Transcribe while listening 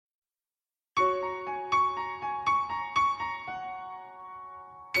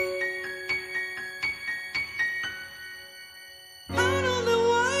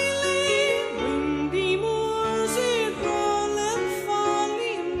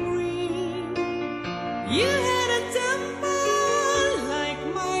You had a temper like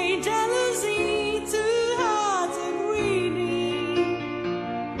my jealousy, two hearts are greedy.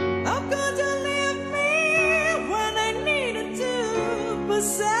 How could you leave me when I needed to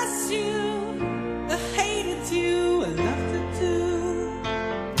possess you? I hated you, I loved you too.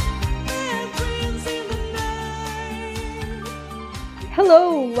 Bad dreams in the night.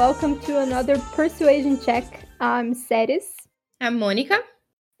 Hello, welcome to another Persuasion Check. I'm Ceres, I'm Monica.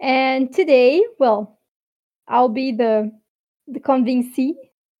 and today, I'll be the convincee,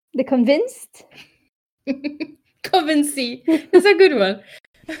 the convinced. Convincy. That's a good one.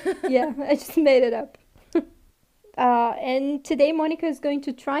 Yeah, I just made it up. And today, Monica is going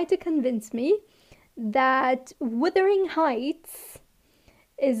to try to convince me that Wuthering Heights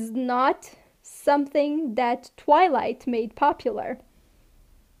is not something that Twilight made popular.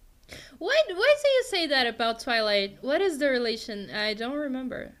 Why do you say that about Twilight? What is the relation? I don't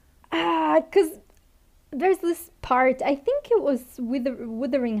remember. Because there's this part, I think it was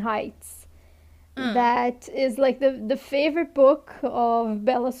Wuthering Heights, that is like the favorite book of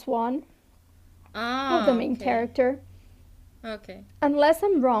Bella Swan, of the main character. Okay. Unless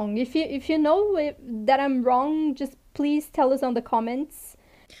I'm wrong. If you know that I'm wrong, just please tell us on the comments.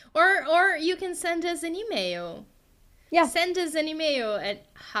 Or you can send us an email. Yeah. Send us an email at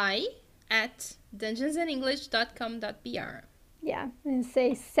hi@dungeonsandenglish.com.br. Yeah, and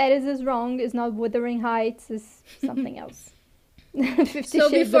say Ceres is wrong, is not Wuthering Heights, is something else. 50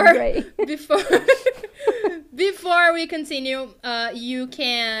 Shades of Grey. Before we continue, you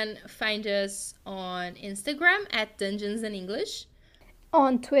can find us on Instagram at Dungeons and English,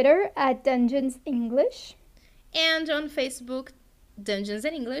 On Twitter at Dungeons English. and on Facebook Dungeons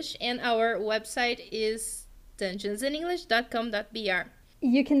and English, and our website is dungeonsandenglish.com.br.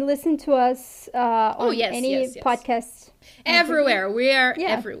 You can listen to us on yes, any yes. podcast. Everywhere. We are Yeah.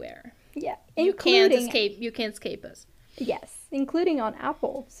 everywhere. Yeah, You can't including escape us. yes, including on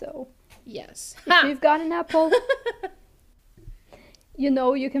Apple. So Yes. if you've got an Apple, you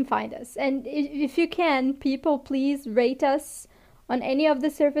know you can find us. And if you can, people, please rate us on any of the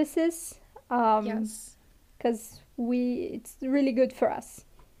services. Yes. Because it's really good for us.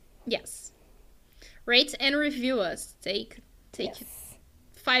 Yes. Rate and review us. Take Yes.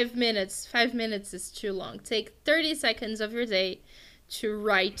 5 minutes. 5 minutes is too long. Take 30 seconds of your day to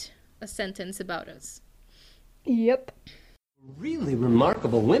write a sentence about us. Yep. Really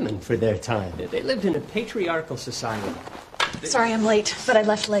remarkable women for their time. They lived in a patriarchal society. Sorry I'm late, but I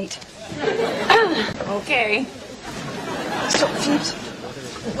left late. Okay. So, Phoebes,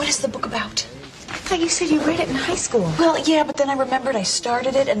 what is the book about? I thought you said you read it in high school. Well, yeah, but then I remembered I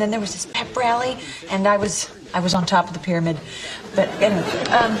started it, and then there was this pep rally, and I was on top of the pyramid. But anyway,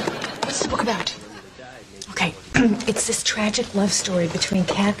 what's the book about? Okay, it's this tragic love story between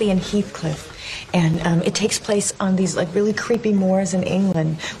Kathy and Heathcliff. And it takes place on these like really creepy moors in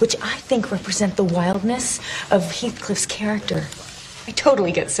England, which I think represent the wildness of Heathcliff's character. I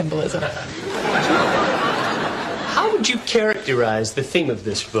totally get symbolism. How would you characterize the theme of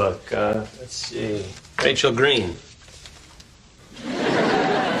this book? Let's see. Rachel Green.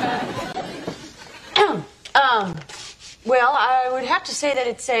 Well, I would have to say that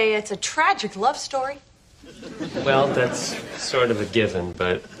it's a tragic love story. Well, that's sort of a given,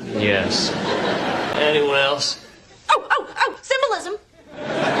 but yes. Anyone else? Oh, symbolism.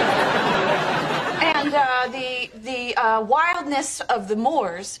 And the wildness of the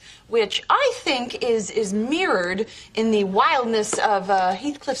moors, which I think is mirrored in the wildness of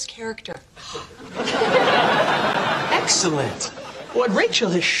Heathcliff's character. Excellent. What Rachel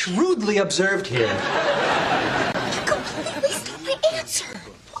has shrewdly observed here. You completely stole my answer.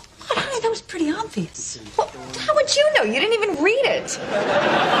 But honey, that was pretty obvious. Well, how would you know? You didn't even read it.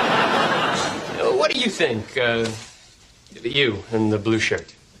 What do you think? You in the blue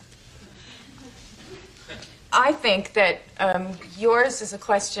shirt. I think that yours is a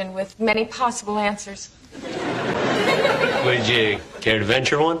question with many possible answers. Would you care to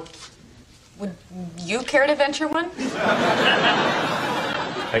venture one? Would you care to venture one?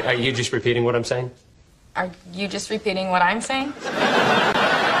 Are you just repeating what I'm saying? Are you just repeating what I'm saying?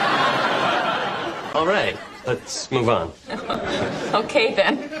 All right, let's move on. Okay,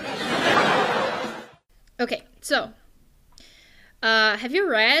 then. Okay, so have you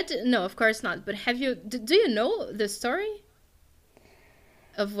read? No, of course not. But have you? Do you know the story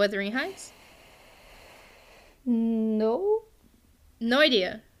of Wuthering Heights? No. No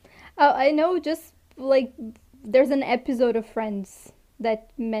idea. I know just like there's an episode of Friends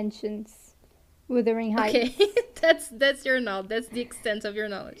that mentions Wuthering Heights. Okay, that's your knowledge. That's the extent of your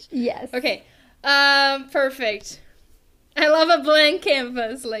knowledge. Yes. Okay, perfect. I love a blank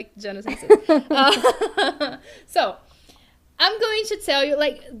canvas, like Jonathan said. So, I'm going to tell you,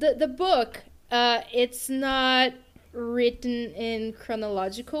 like, the book, it's not written in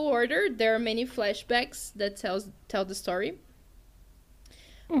chronological order. There are many flashbacks that tell the story.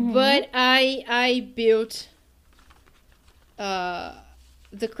 But I built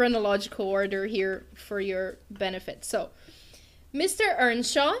the chronological order here for your benefit. So, Mr.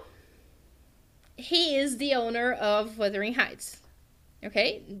 Earnshaw, he is the owner of Wuthering Heights.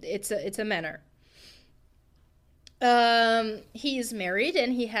 Okay, it's a manor. He is married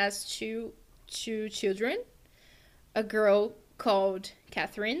and he has two children, a girl called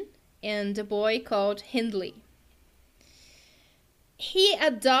Catherine and a boy called Hindley. He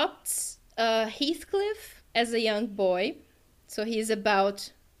adopts Heathcliff as a young boy, so he's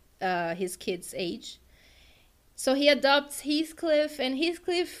about his kid's age. So he adopts Heathcliff, and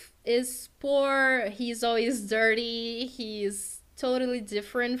Heathcliff is poor, he's always dirty, he's totally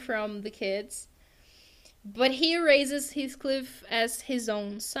different from the kids. But he raises Heathcliff as his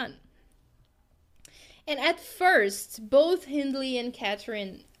own son. And at first, both Hindley and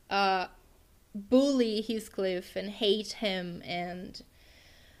Catherine bully Heathcliff and hate him and,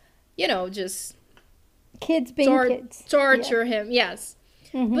 just Kids being kids. torture him, yes.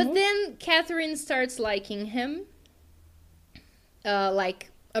 But then Catherine starts liking him,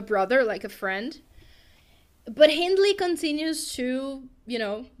 like a brother, like a friend. But Hindley continues to,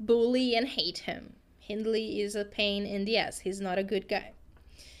 bully and hate him. Hindley is a pain in the ass. He's not a good guy.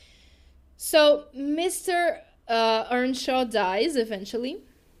 So Mr. Earnshaw dies eventually.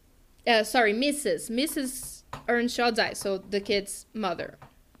 Mrs. Earnshaw dies, so the kid's mother.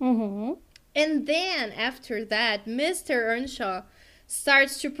 And then after that, Mr. Earnshaw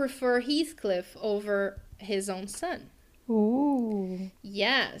starts to prefer Heathcliff over his own son. Ooh.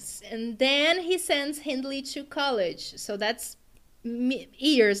 Yes, and then he sends Hindley to college. So that's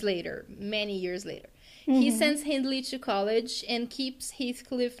years later, many years later. He sends Hindley to college and keeps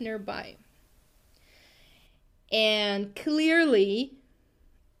Heathcliff nearby. And clearly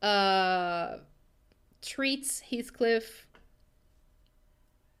treats Heathcliff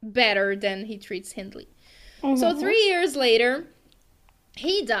better than he treats Hindley. So 3 years later,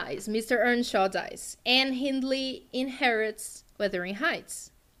 he dies. Mr. Earnshaw dies. And Hindley inherits Wuthering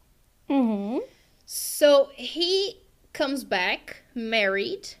Heights. So he comes back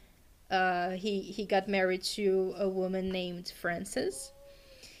married. He got married to a woman named Frances.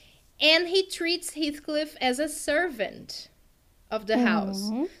 And he treats Heathcliff as a servant of the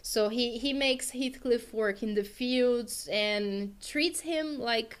house. So he makes Heathcliff work in the fields and treats him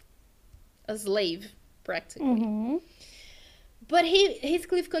like a slave, practically. But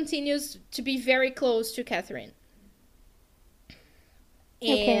Heathcliff continues to be very close to Catherine.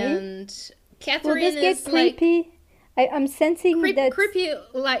 And Catherine Will this is get creepy? I'm sensing that creepy.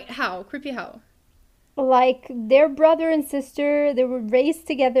 Like how? Creepy how? like their brother and sister, they were raised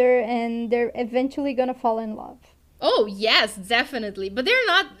together and they're eventually gonna fall in love. Oh yes, definitely. But they're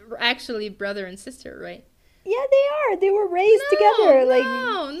not actually brother and sister, right? Yeah, they are. They were raised together.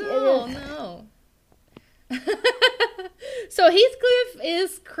 No. So Heathcliff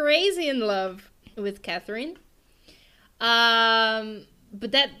is crazy in love with Catherine.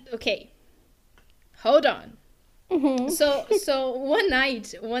 But that okay. Hold on. So one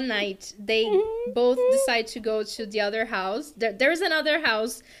night they both decide to go to the other house. There's another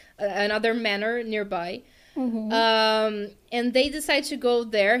house, another manor nearby. And they decide to go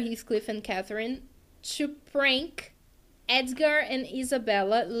there, Heathcliff and Catherine, to prank Edgar and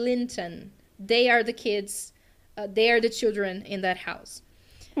Isabella Linton. They are the kids. They are the children in that house.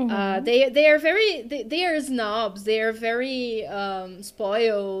 They are snobs. They are very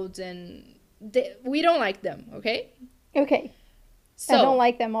spoiled, and we don't like them. Okay. So I don't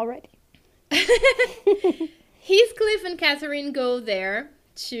like them already. Heathcliff and Catherine go there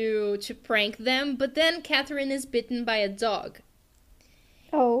to prank them, but then Catherine is bitten by a dog.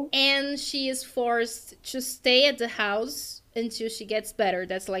 Oh. And she is forced to stay at the house until she gets better.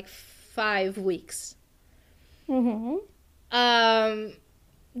 That's like 5 weeks. During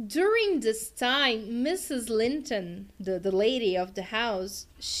this time, Mrs. Linton, the lady of the house,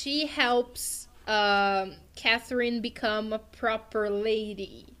 she helps Catherine become a proper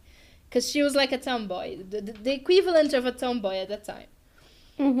lady. Because she was like a tomboy. The equivalent of a tomboy at that time.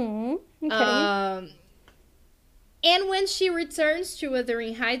 And when she returns to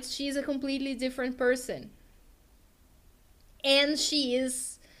Wuthering Heights, she's a completely different person. And she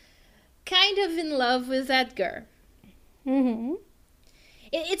is kind of in love with Edgar.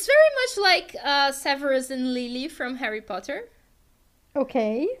 It's very much like Severus and Lily from Harry Potter.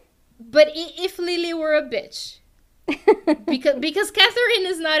 Okay. But if Lily were a bitch. Because Catherine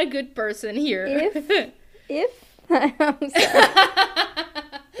is not a good person here. If I'm sorry.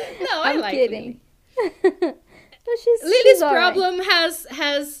 No, I I'm like kidding. Lily. No, she's Lily's all right. problem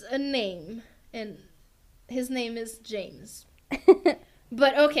has a name, and his name is James.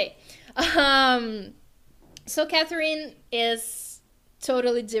 But okay. So Catherine is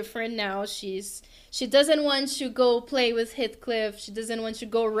totally different now. She doesn't want to go play with Heathcliff. She doesn't want to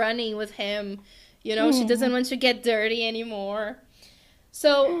go running with him. You know, she doesn't want to get dirty anymore.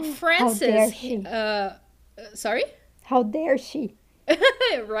 So Frances, dare she. Sorry? How dare she?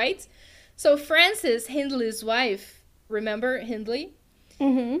 Right? So Frances, Hindley's wife, remember Hindley?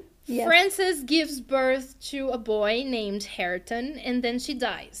 Mm-hmm. Yes. Frances gives birth to a boy named Hareton, and then she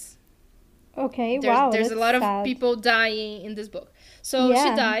dies. Okay, There's, wow. there's a that's lot of sad. people dying in this book. So Yeah.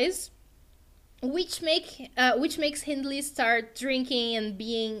 she dies, which makes Hindley start drinking and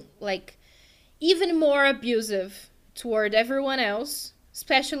being like even more abusive toward everyone else,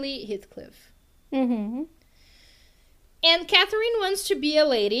 especially Heathcliff. Mm-hmm. And Catherine wants to be a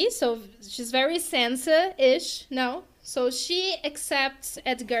lady, so she's very Sansa-ish now. So she accepts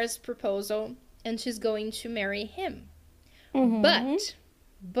Edgar's proposal, and she's going to marry him. Mm-hmm.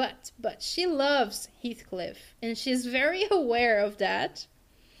 But she loves Heathcliff, and she's very aware of that,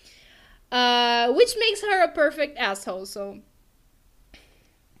 which makes her a perfect asshole. So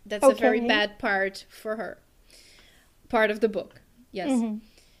that's a very Okay. bad part for her. Part of the book, yes. Mm-hmm.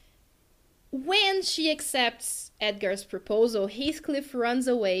 When she accepts Edgar's proposal, Heathcliff runs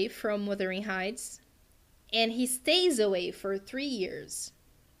away from Wuthering Heights, and he stays away for 3 years.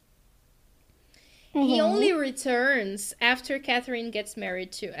 He only returns after Catherine gets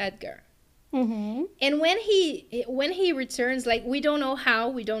married to Edgar. Mm-hmm. And when he returns, like, we don't know how,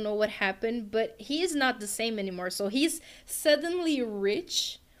 we don't know what happened, but he is not the same anymore. So he's suddenly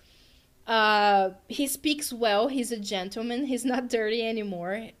rich. He speaks well. He's a gentleman. He's not dirty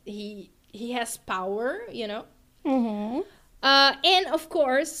anymore. He has power, you know. Mm-hmm. And of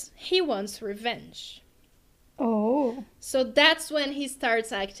course, he wants revenge. Oh. So that's when he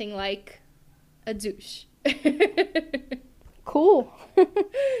starts acting like a douche. Cool.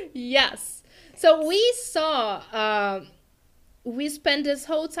 Yes. So we spent this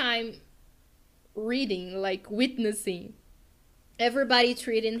whole time reading, like witnessing everybody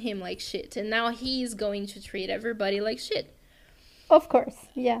treating him like shit. And now he's going to treat everybody like shit. Of course.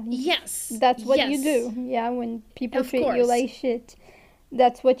 Yeah. Yes. That's what you yes. do. Yeah, when people Of treat you course. like shit,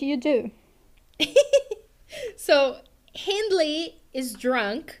 that's what you do. So Hindley is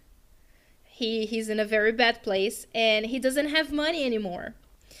drunk. He's in a very bad place, and he doesn't have money anymore.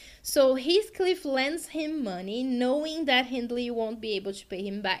 So Heathcliff lends him money, knowing that Hindley won't be able to pay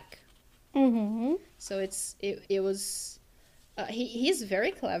him back. Mm-hmm. So he's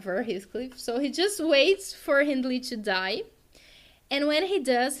very clever, Heathcliff. So he just waits for Hindley to die, and when he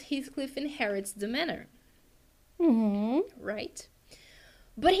does, Heathcliff inherits the manor. Mm-hmm. Right?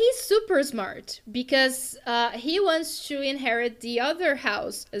 But he's super smart because he wants to inherit the other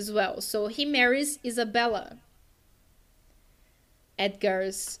house as well. So he marries Isabella,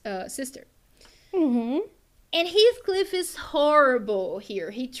 Edgar's sister. Mm-hmm. And Heathcliff is horrible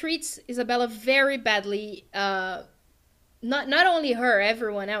here. He treats Isabella very badly. Not only her,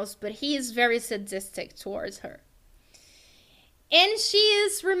 everyone else, but he is very sadistic towards her. And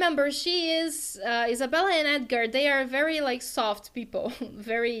Isabella and Edgar, they are very, like, soft people.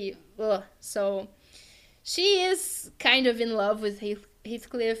 Very, so she is kind of in love with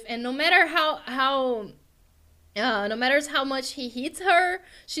Heathcliff, and no matter how much he hits her,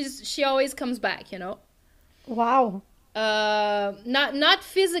 she always comes back, you know? Wow. Not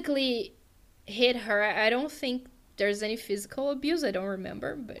physically hit her. I don't think there's any physical abuse. I don't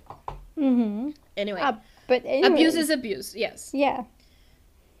remember, but Mm-hmm. anyway. But anyway. Abuse is abuse, yes. Yeah.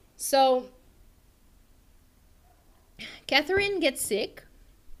 So, Catherine gets sick,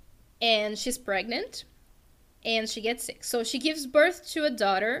 and she's pregnant, and she gets sick. So she gives birth to a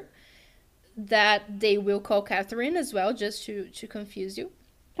daughter that they will call Catherine as well, just to confuse you.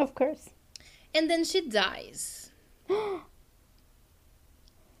 Of course. And then she dies. No.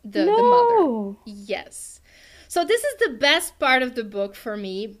 The mother. Yes. So this is the best part of the book for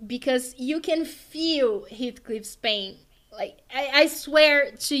me, because you can feel Heathcliff's pain. Like, I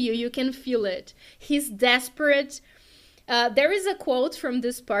swear to you, you can feel it. He's desperate. There is a quote from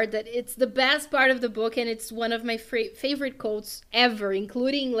this part that it's the best part of the book, and it's one of my favorite quotes ever,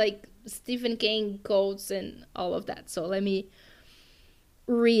 including, like, Stephen King quotes and all of that. So let me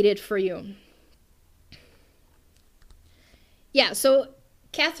read it for you. Yeah, so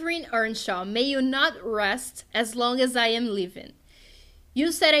Catherine Earnshaw, may you not rest as long as I am living.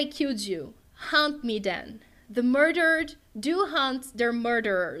 You said I killed you. Hunt me then. The murdered do hunt their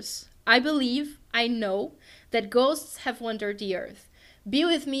murderers. I believe, I know, that ghosts have wandered the earth. Be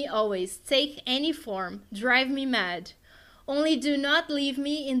with me always, take any form, drive me mad. Only do not leave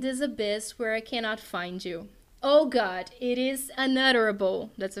me in this abyss where I cannot find you. Oh God, it is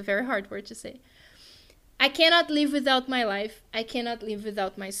unutterable. That's a very hard word to say. I cannot live without my life. I cannot live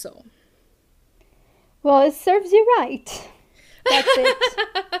without my soul. Well, it serves you right. That's it.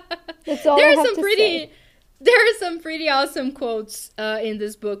 That's all I have to say. There are some pretty awesome quotes in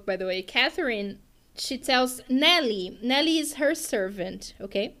this book, by the way. Catherine, she tells Nellie. Nellie is her servant,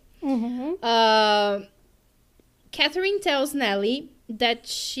 okay? Mm-hmm. Catherine tells Nellie that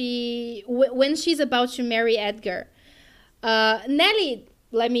when she's about to marry Edgar, Nellie,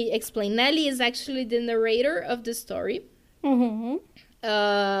 let me explain. Nellie is actually the narrator of the story. Mm-hmm.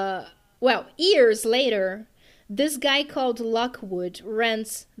 Well, years later, this guy called Lockwood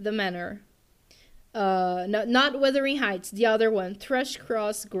rents the manor. Not Wuthering Heights, the other one,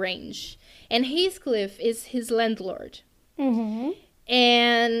 Thrushcross Grange. And Heathcliff is his landlord. Mm-hmm.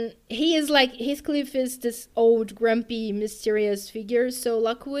 And Heathcliff is this old, grumpy, mysterious figure. So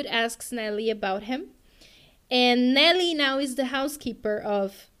Lockwood asks Nellie about him. And Nellie now is the housekeeper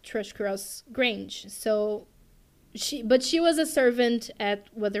of Thrushcross Grange. But she was a servant at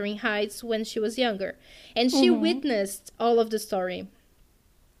Wuthering Heights when she was younger. And she witnessed all of the story.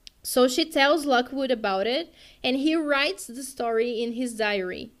 So she tells Lockwood about it, and he writes the story in his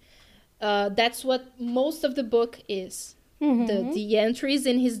diary. That's what most of the book is. Mm-hmm. The entries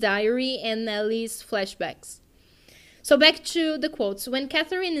in his diary and Nellie's flashbacks. So back to the quotes. When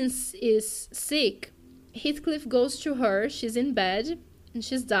Catherine is sick, Heathcliff goes to her. She's in bed, and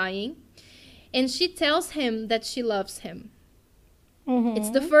she's dying. And she tells him that she loves him. Mm-hmm. It's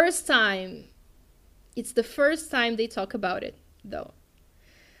the first time they talk about it, though.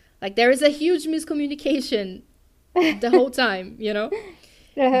 Like, there is a huge miscommunication the whole time, you know?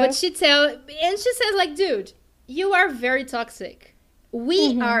 But she says, like, dude, you are very toxic.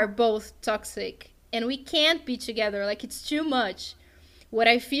 We are both toxic. And we can't be together. Like, it's too much. What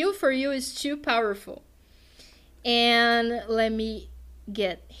I feel for you is too powerful. And let me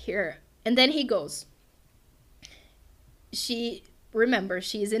get here. And then he goes. Remember,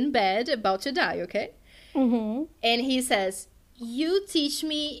 she's in bed, about to die, okay? Mm-hmm. And he says, You teach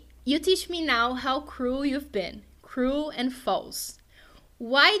me now how cruel you've been, cruel and false.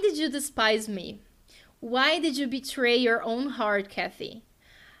 Why did you despise me? Why did you betray your own heart, Kathy?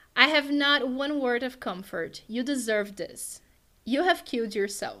 I have not one word of comfort. You deserve this. You have killed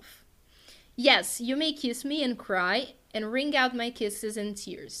yourself. Yes, you may kiss me and cry and wring out my kisses and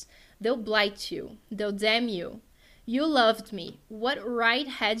tears. They'll blight you. They'll damn you. You loved me. What right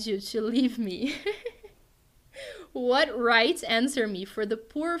had you to leave me? What right, answer me, for the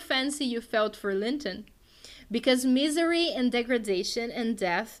poor fancy you felt for Linton? Because misery and degradation and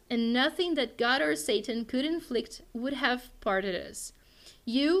death and nothing that God or Satan could inflict would have parted us.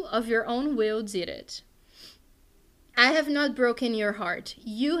 You, of your own will, did it. I have not broken your heart.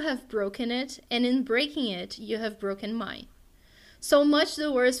 You have broken it, and in breaking it, you have broken mine. So much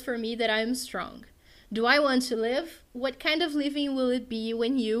the worse for me that I am strong. Do I want to live? What kind of living will it be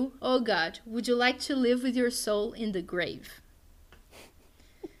when you, oh God, would you like to live with your soul in the grave?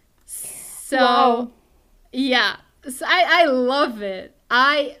 So, wow. Yeah. So I love it.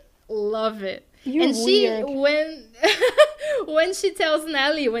 I love it. You're weird. When she tells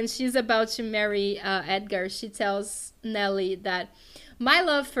Nellie, when she's about to marry Edgar, she tells Nellie that my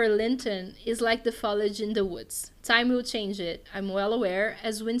love for Linton is like the foliage in the woods. Time will change it, I'm well aware,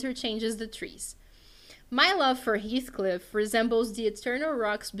 as winter changes the trees. My love for Heathcliff resembles the eternal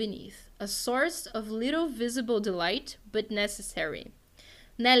rocks beneath, a source of little visible delight, but necessary.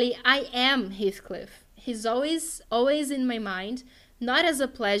 Nellie, I am Heathcliff. He's always in my mind, not as a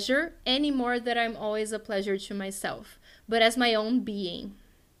pleasure, any more than I'm always a pleasure to myself, but as my own being.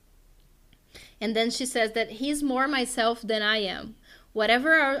 And then she says that he's more myself than I am.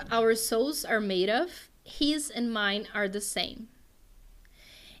 Whatever our souls are made of, his and mine are the same.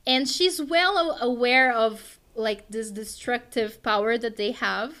 And she's well aware of like this destructive power that they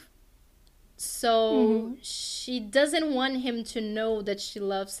have. So she doesn't want him to know that she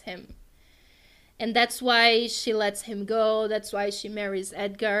loves him. And that's why she lets him go. That's why she marries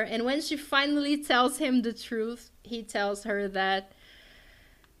Edgar. And when she finally tells him the truth, he tells her that,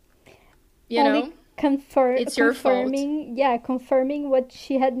 you know, it's your fault. Yeah, confirming what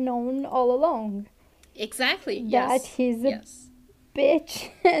she had known all along. Exactly. That he's a bitch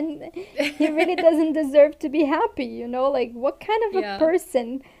and he really doesn't deserve to be happy, you know? Like, what kind of a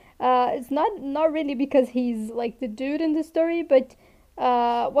person... it's not really because he's like the dude in the story, but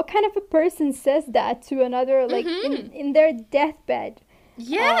What kind of a person says that to another, like in their deathbed?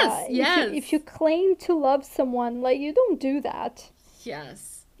 Yes, yes. If you claim to love someone, like you don't do that.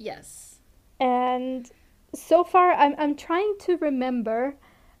 Yes, yes. And so far, I'm trying to remember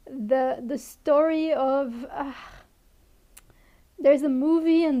the story of. There's a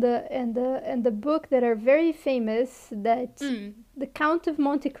movie and the book that are very famous. That The Count of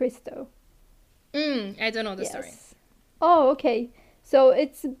Monte Cristo. I don't know the story. Yes. Oh, okay. So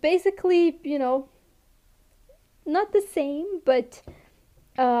it's basically, not the same, but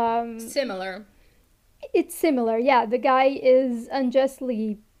Similar. it's similar. Yeah, the guy is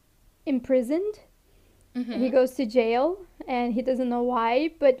unjustly imprisoned. He goes to jail and he doesn't know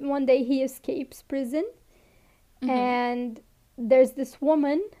why, but one day he escapes prison. And there's this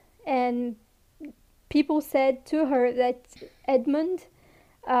woman, and people said to her that Edmund,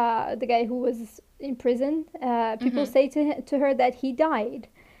 the guy who was in prison, people say to her that he died,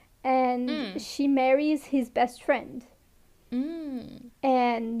 and she marries his best friend,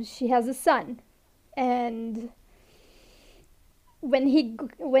 and she has a son, and when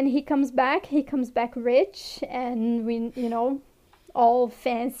he comes back rich, and all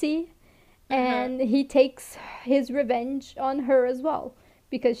fancy, and he takes his revenge on her as well,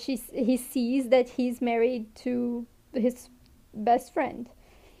 because he sees that he's married to his best friend.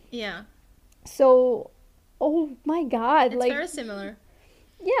 Yeah. So, oh my God, It's like, very similar.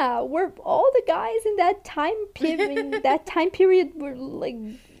 yeah, we're all the guys in that time period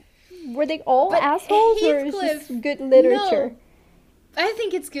were they all But assholes, or is Heathcliff- this good literature? No. I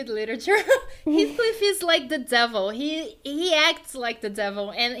think it's good literature. Heathcliff is like the devil. He acts like the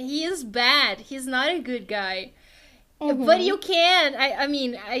devil, and he is bad. He's not a good guy. But you can. I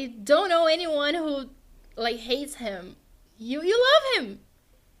mean, I don't know anyone who like hates him. You love him.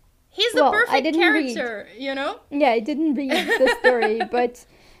 He's the Well, I perfect didn't character, you know? Yeah, I didn't read the story, but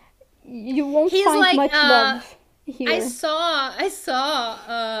you won't He's find like, much love here. I saw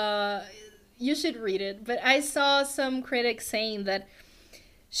you should read it, but I saw some critics saying that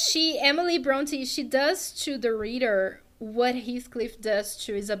Emily Bronte, she does to the reader what Heathcliff does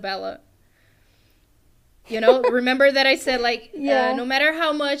to Isabella. Remember that I said, like, Yeah. no matter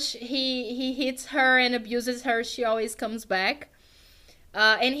how much he hits her and abuses her, she always comes back.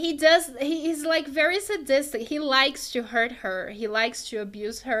 And he's like very sadistic. He likes to hurt her. He likes to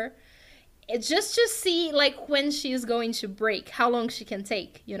abuse her. Just to see, like, when she's going to break, how long she can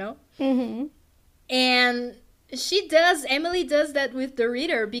take, And Emily does that with the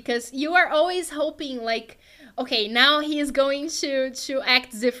reader, because you are always hoping, like, okay, now he is going to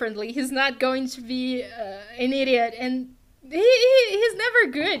act differently. He's not going to be an idiot, and he's never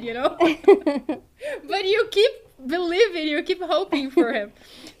good, But you keep believing, you keep hoping for him.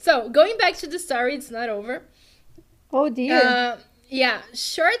 So, going back to the story, it's not over. Oh dear. Yeah,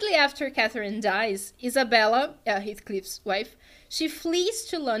 shortly after Catherine dies, Isabella, Heathcliff's wife, she flees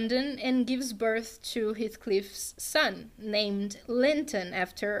to London and gives birth to Heathcliff's son, named Linton,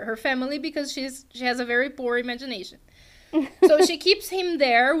 after her family, because she has a very poor imagination. So she keeps him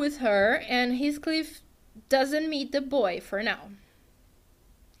there with her, and Heathcliff doesn't meet the boy for now.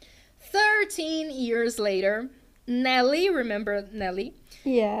 13 years later, Nellie, remember Nellie?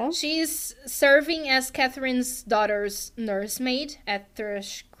 Yeah. She's serving as Catherine's daughter's nursemaid at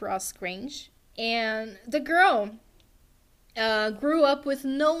Thrushcross Grange. And the girl grew up with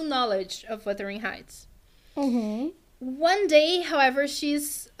no knowledge of Wuthering Heights. One day, however,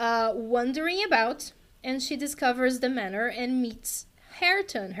 she's wandering about, and she discovers the manor and meets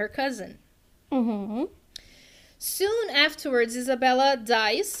Hareton, her cousin. Soon afterwards, Isabella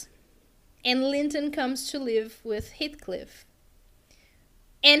dies, and Linton comes to live with Heathcliff.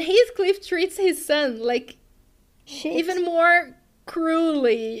 And Heathcliff treats his son like Shit. even more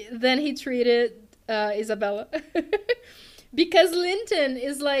cruelly than he treated Isabella. Because Linton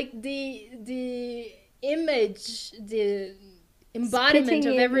is like the image, the embodiment Spitting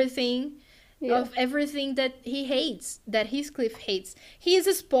of in. everything, Yeah. of everything that he hates, that Heathcliff hates. He is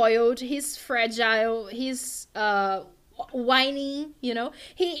spoiled, he's fragile, he's whiny,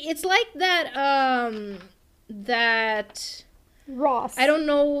 It's like that Ross. I don't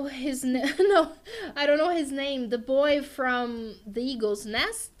know his name. No, I don't know his name. The boy from The Eagle's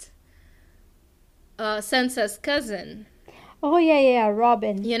Nest, Sansa's cousin. Oh yeah,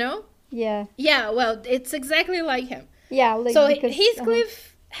 Robin. Yeah. Yeah. Well, it's exactly like him. Yeah, like So because,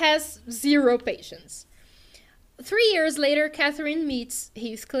 Heathcliff has zero patience. 3 years later, Catherine meets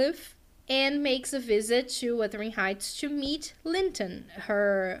Heathcliff and makes a visit to Wuthering Heights to meet Linton,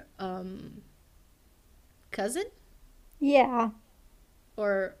 her cousin Yeah.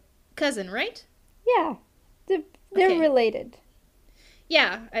 or cousin, right? Yeah. They're Okay. related.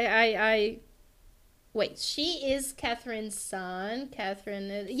 Yeah, I wait, she is Catherine's son.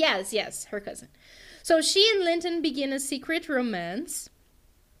 Catherine, yes, her cousin. So she and Linton begin a secret romance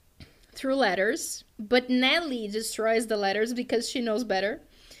through letters, but Nellie destroys the letters because she knows better.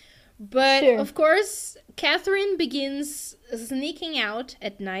 But Sure. of course, Catherine begins sneaking out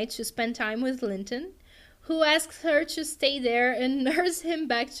at night to spend time with Linton, who asks her to stay there and nurse him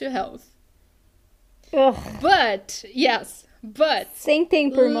back to health. Ugh. But, yes, but Same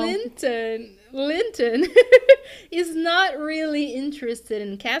thing per month. Linton is not really interested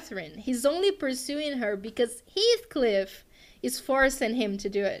in Catherine. He's only pursuing her because Heathcliff is forcing him to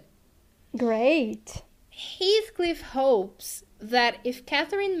do it. Great. Heathcliff hopes that if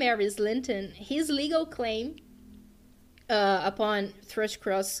Catherine marries Linton, his legal claim upon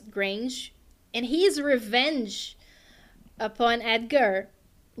Thrushcross Grange and his revenge upon Edgar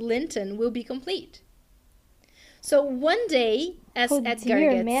Linton will be complete. So one day, as Oh Edgar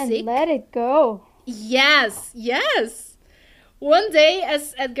dear, gets man, sick, let it go. yes. One day,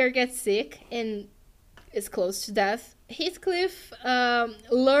 as Edgar gets sick and is close to death, Heathcliff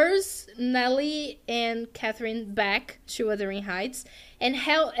lures Nellie and Catherine back to Wuthering Heights and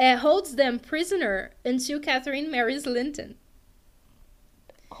holds them prisoner until Catherine marries Linton.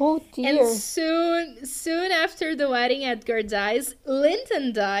 Oh dear. And soon after the wedding, Edgar dies,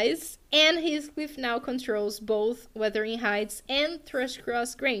 Linton dies, and Heathcliff now controls both Wuthering Heights and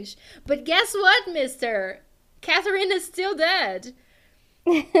Thrushcross Grange. But guess what, mister? Catherine is still dead.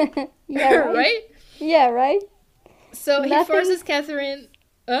 Yeah, right? Right? Yeah, right? So he Nothing- forces Catherine...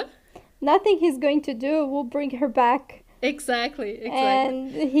 Nothing he's going to do will bring her back. Exactly.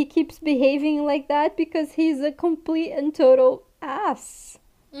 And he keeps behaving like that because he's a complete and total ass.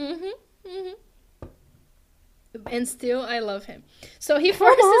 And still, I love him. So he Come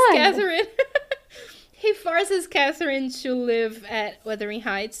forces on. Catherine... he forces Catherine to live at Wuthering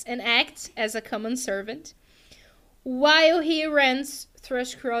Heights and act as a common servant, while he rents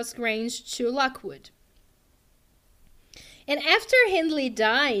Thrushcross Grange to Lockwood. And after Hindley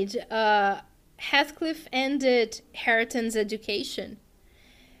died, Heathcliff ended Hareton's education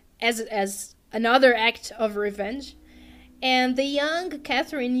as another act of revenge. And the young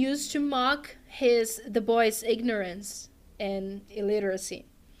Catherine used to mock the boy's ignorance and illiteracy.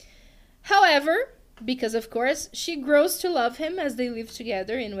 However, because of course, she grows to love him as they live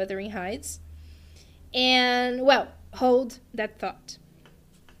together in Wuthering Heights. And, well, hold that thought.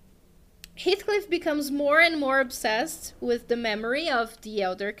 Heathcliff becomes more and more obsessed with the memory of the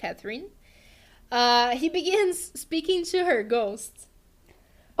elder Catherine. He begins speaking to her ghost.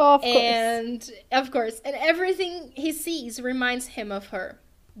 Of course. And everything he sees reminds him of her.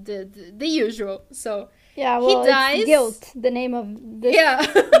 The usual. So Yeah, well, dies. it's guilt. The name of this, yeah.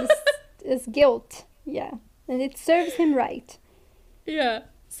 this is guilt. Yeah. And it serves him right. Yeah.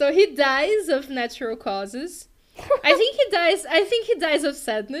 So he dies of natural causes. I think he dies of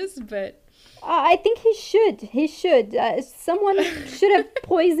sadness, but I think he should. He should. Someone should have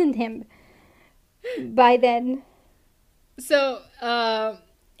poisoned him by then. so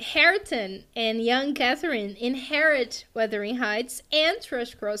Hareton and young Catherine inherit Wuthering Heights and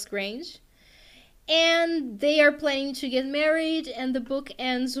Thrushcross Grange, and they are planning to get married, and the book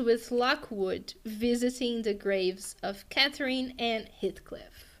ends with Lockwood visiting the graves of Catherine and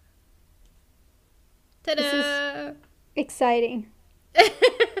Heathcliff. Ta-da! Exciting.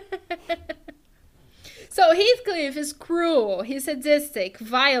 So Heathcliff is cruel, he's sadistic,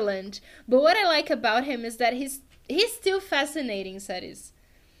 violent, but what I like about him is that he's still fascinating, Sadis.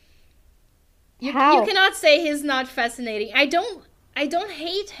 You How? cannot say he's not fascinating. I don't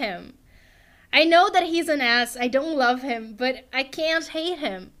hate him. I know that he's an ass. I don't love him, but I can't hate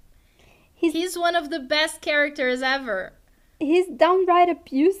him. He's one of the best characters ever. He's downright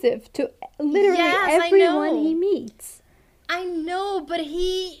abusive to literally Yes, I everyone know. he meets. I know, but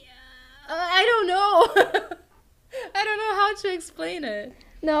I don't know. I don't know how to explain it.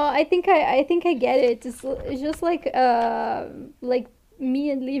 No, I think I get it. It's just like me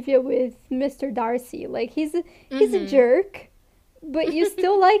and Livia with Mr. Darcy. Like he's a jerk, but you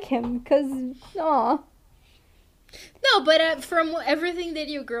still like him because aw. No, but from everything that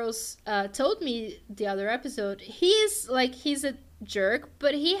you girls told me the other episode, he's a jerk,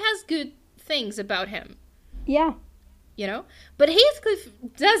 but he has good things about him. Yeah. You know? But Heathcliff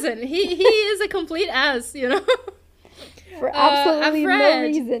doesn't. He is a complete ass, you know? For absolutely no read-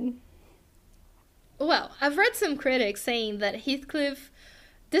 reason. Well, I've read some critics saying that Heathcliff,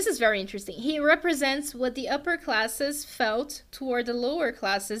 this is very interesting, he represents what the upper classes felt toward the lower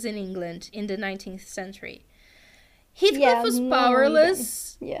classes in England in the 19th century. Heathcliff was no,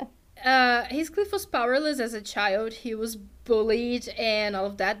 powerless. Yeah. Heathcliff was powerless as a child. He was bullied and all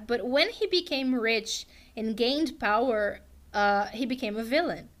of that. But when he became rich and gained power, he became a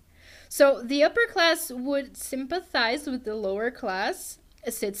villain. So the upper class would sympathize with the lower class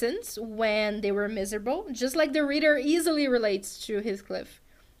citizens when they were miserable, just like the reader easily relates to Heathcliff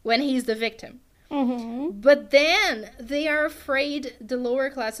when he's the victim. But then they are afraid the lower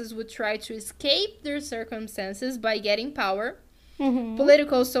classes would try to escape their circumstances by getting power,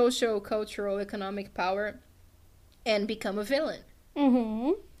 political, social, cultural, economic power, and become a villain.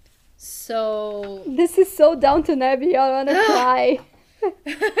 So This is so Downton Abbey. I want to cry.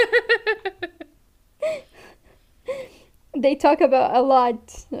 They talk about a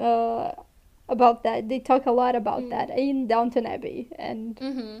lot about that. They talk a lot about that in Downton Abbey, and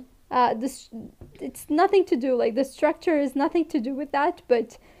this it's nothing to do, like the structure is nothing to do with that,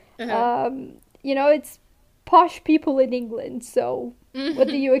 but you know, it's posh people in England, so what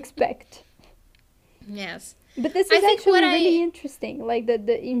do you expect? yes. But this I is think actually what really interesting, like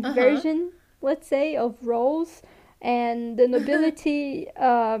the inversion, let's say, of roles, and the nobility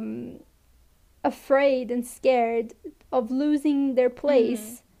afraid and scared of losing their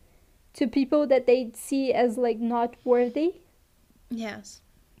place to people that they see as like not worthy. Yes.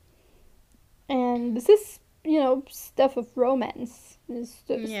 And this is, you know, stuff of romance. This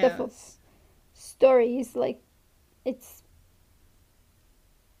stuff of Yes. stories. Like, it's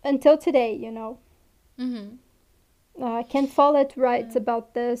until today, you know. Ken Follett writes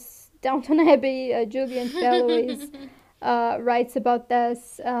about this. Downton Abbey, Julian Fellowes writes about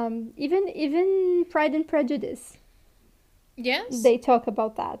this. Even Pride and Prejudice, Yes. they talk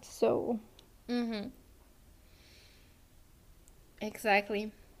about that. So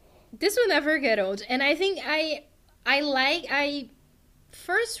Exactly. This will never get old. And I think I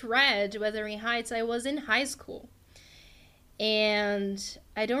first read Wuthering Heights, I was in high school. And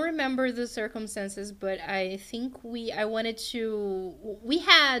I don't remember the circumstances, but I think we had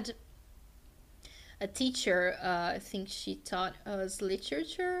a teacher, I think she taught us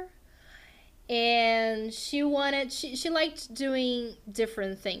literature, and she liked doing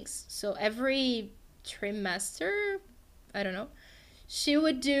different things. So every trimester, I don't know, she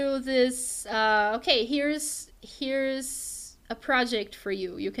would do this, okay, here's a project for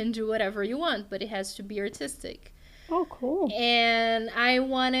you. You can do whatever you want, but it has to be artistic. oh, cool. And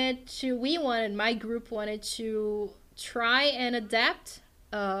my group wanted to try and adapt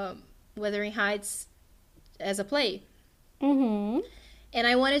Wuthering Heights as a play. And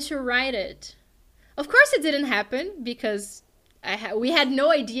I wanted to write it. Of course it didn't happen because we had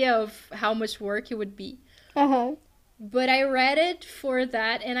no idea of how much work it would be. But I read it for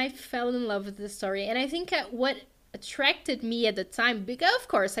that and I fell in love with the story. And I think what attracted me at the time, because of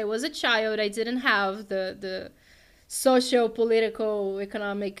course I was a child, I didn't have the social, political,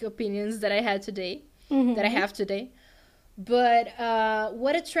 economic opinions that I had today, that I have today. But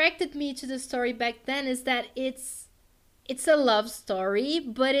what attracted me to the story back then is that it's a love story,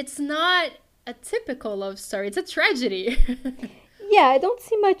 but it's not a typical love story. It's a tragedy. Yeah, I don't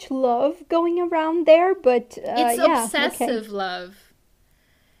see much love going around there, but It's yeah, obsessive okay. love.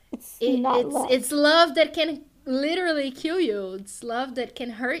 It's not love. It's love that can literally kill you. It's love that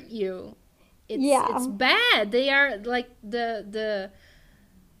can hurt you. It's bad. They are like the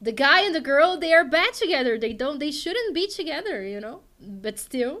guy and the girl, they are bad together. They shouldn't be together, you know? But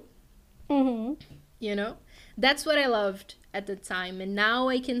still, you know? That's what I loved at the time, and now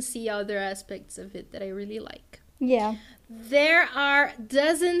I can see other aspects of it that I really like. Yeah. There are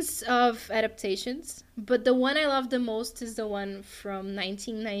dozens of adaptations, but the one I love the most is the one from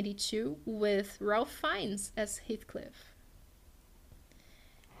 1992 with Ralph Fiennes as Heathcliff.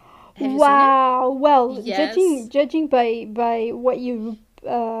 Have you Wow. Well, Yes. judging by what you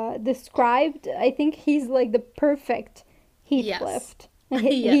described, I think he's like the perfect Heathcliff. Yes.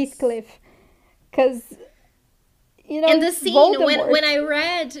 Heathcliff, because you know, And the scene Voldemort. when I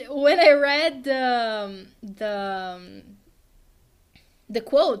read the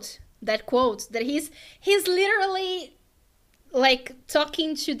quote that he's literally like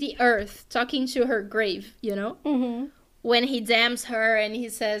talking to the earth, talking to her grave, you know? When he damns her and he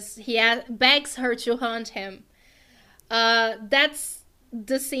says begs her to haunt him. That's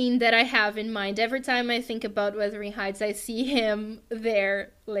the scene that I have in mind. Every time I think about Wuthering Heights, I see him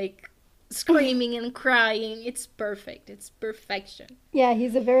there, like screaming and crying. It's perfect. It's perfection. Yeah,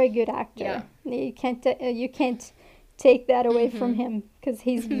 he's a very good actor. Yeah. You can't take that away from him because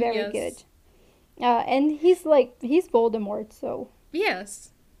he's very Yes. good. And he's Voldemort, so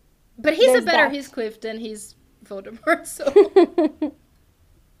Yes, but he's a There's better that. Heathcliff than he's Voldemort. So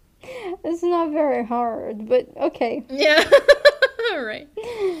it's not very hard. But okay, yeah, all right.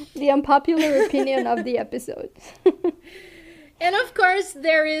 The unpopular opinion of the episode. And of course,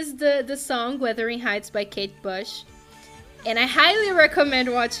 there is the song Wuthering Heights by Kate Bush. And I highly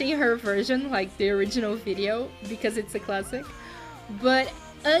recommend watching her version, like the original video, because it's a classic. But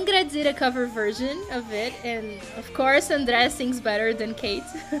Angra did a cover version of it, and of course, André sings better than Kate.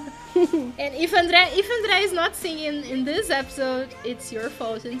 And if André is not singing in this episode, it's your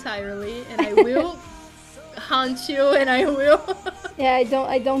fault entirely, and I will haunt you, and I will. Yeah,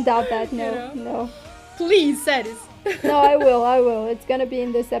 I don't doubt that. No, You know? no, Please, Sadis. no. I will. It's gonna be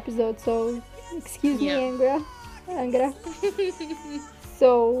in this episode. So, excuse Yeah. me, Angra.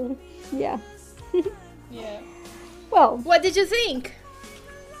 So, yeah. Yeah. Well, What did you think?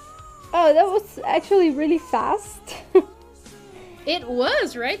 oh, that was actually really fast. It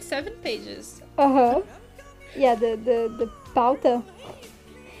was, right? 7 pages. Uh-huh. Yeah, the pauta.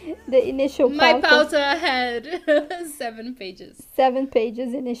 The initial My pauta. pauta had 7 pages. 7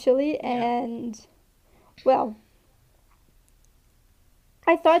 pages initially, and well,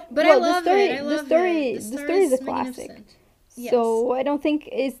 I thought, But well, I love the story, it. I love the story, it. the story is a classic. magnificent. Yes. So I don't think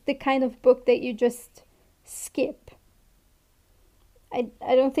it's the kind of book that you just skip.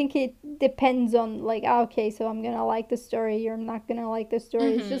 I don't think it depends on like, okay, so I'm gonna like the story, you're not gonna like the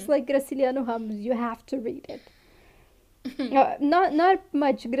story. It's just like Graciliano Ramos, you have to read it. Not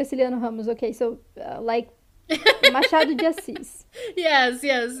much Graciliano Ramos. Okay, so like Machado de Assis, Yes. you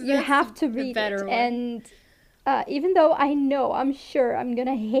that's have to the read better it. one. And even though I'm sure I'm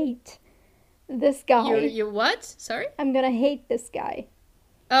gonna hate this guy. You what? Sorry? I'm gonna hate this guy.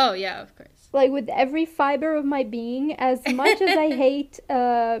 Oh, yeah, of course. Like with every fiber of my being, as much as I hate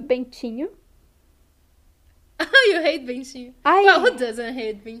Bentinho. Oh, you hate Bentinho. I- Well, who doesn't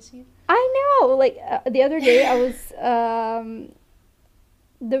hate Bentinho? I know. Like the other day, I was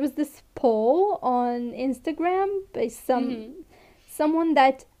there was this poll on Instagram by someone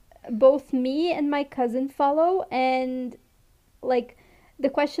that both me and my cousin follow, and like the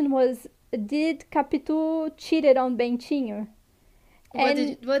question was, did Capitu cheated on Bentinho?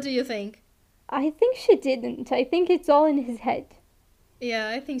 What do you think? I think she didn't. I think it's all in his head. Yeah,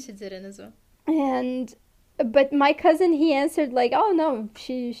 I think she didn't as well. And but my cousin, he answered like, "Oh no,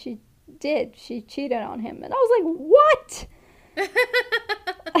 she did. She cheated on him." And I was like, "What?"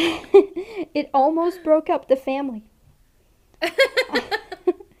 It almost broke up the family.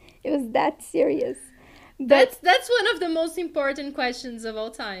 It was that serious. But That's one of the most important questions of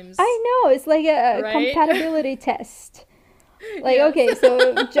all times. I know, it's like a Right? compatibility test. Like, Yes. okay,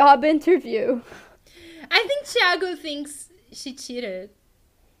 so job interview. I think Thiago thinks she cheated.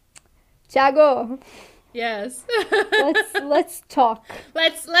 Thiago, Yes. let's talk.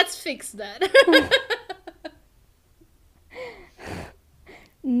 Let's fix that.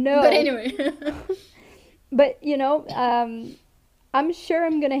 No. But anyway. But I'm sure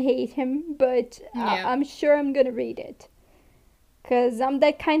I'm gonna hate him, but Yeah. I'm sure I'm gonna read it, cause I'm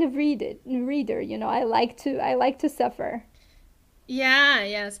that kind of reader. I like to suffer. Yeah,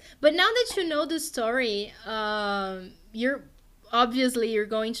 yes. But now that you know the story, you're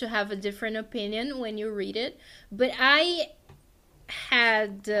going to have a different opinion when you read it. But I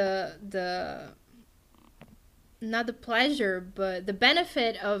had the not the pleasure, but the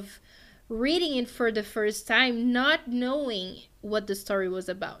benefit of reading it for the first time, not knowing what the story was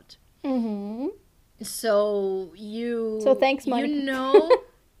about. Mm-hmm. So So thanks, Monica.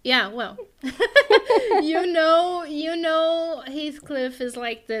 Yeah, well, you know, Heathcliff is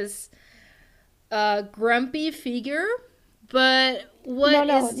like this grumpy figure, but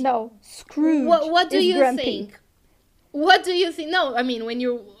No. Scrooge. what do is you grumpy. think? What do you think? No, I mean when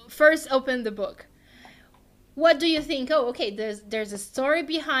you first open the book, what do you think? Oh, okay, there's a story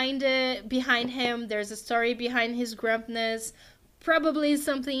behind him. There's a story behind his grumpness. Probably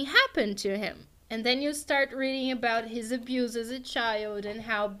something happened to him. And then you start reading about his abuse as a child and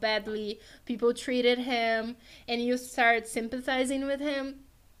how badly people treated him, and you start sympathizing with him.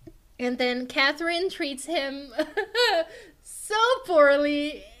 And then Catherine treats him so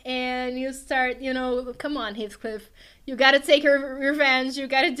poorly, and you start, come on, Heathcliff, you gotta take her revenge, you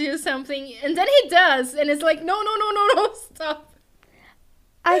gotta do something. And then he does, and it's like, no, stop.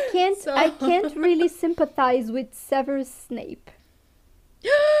 I can't So- I can't really sympathize with Severus Snape.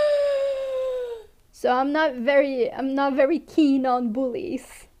 So I'm not very keen on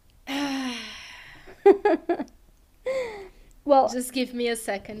bullies. Well, Just give me a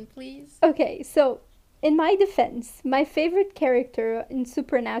second, please. okay, so in my defense, my favorite character in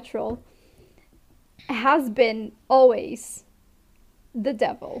Supernatural has been always the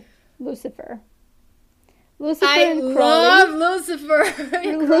devil, Lucifer. Lucifer I and Crawley. love Lucifer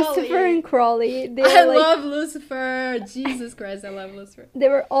and Lucifer Crawley. and Crawley. They I are like, love Lucifer. Jesus Christ, I love Lucifer. they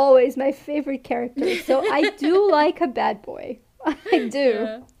were always my favorite characters. So I do like a bad boy. I do.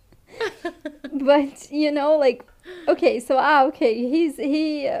 Yeah. But you know, like, okay, so okay,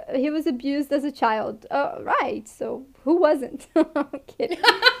 he was abused as a child. Right. So who wasn't? I'm kidding.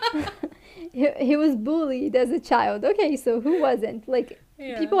 He was bullied as a child. Okay, so who wasn't? Like,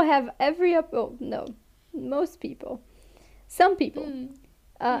 Yeah. people have oh no, most people, some people.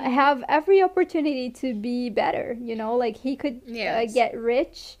 Have every opportunity to be better, you know, like he could Yes. get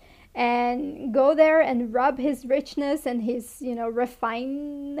rich and go there and rub his richness and his, you know,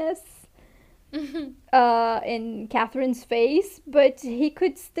 refinedness in Catherine's face, but he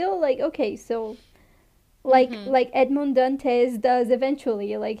could still, like, okay, so like Edmond Dantes does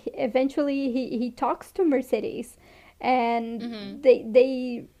eventually, like eventually he talks to Mercedes and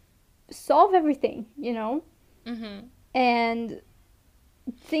they solve everything, you know, and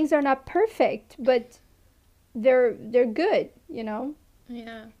things are not perfect, but they're good, you know.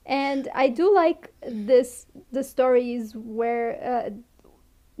 Yeah. And I do like the stories where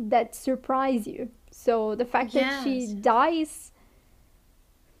that surprise you. So the fact that she Yes. dies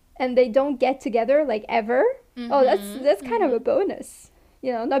and they don't get together like ever. Oh, that's kind of a bonus.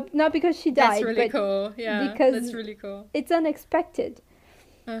 You know, not because she died, That's really but cool. Yeah. because That's really cool. it's unexpected.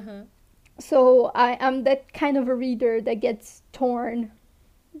 Uh-huh. So I'm that kind of a reader that gets torn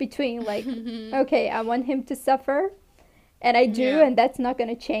between, like, okay, I want him to suffer, and I do, Yeah. and that's not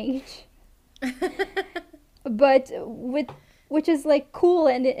gonna change. But which is like cool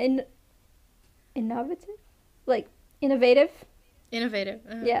and innovative, like innovative, Innovative.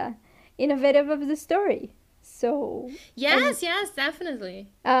 Uh-huh. yeah, innovative of the story. So Yes, yes,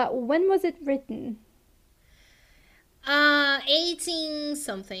 definitely. when was it written? 18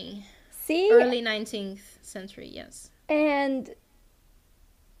 something. See, Early 19th century, yes. and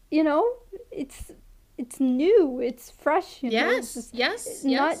you know, it's new, it's fresh, you know, it's Yes, just yes,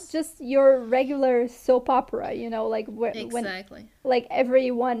 not yes. just your regular soap opera, you know, like when Exactly. like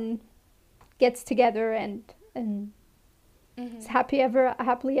everyone gets together and it's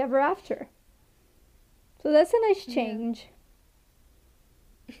happily ever after. So that's a nice change.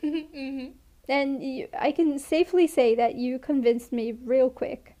 And I can safely say that you convinced me real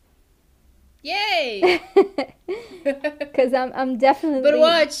quick. Yay! Because I'm definitely. But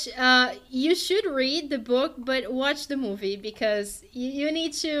watch, you should read the book, but watch the movie because you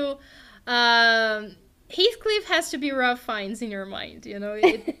need to. Heathcliff has to be Ralph Fiennes in your mind. You know,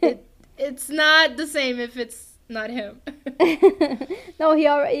 it's not the same if it's not him. No,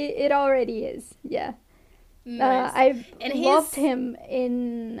 it already is. Yeah. Nice. I And loved his- him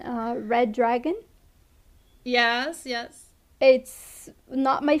in Red Dragon. Yes, yes. It's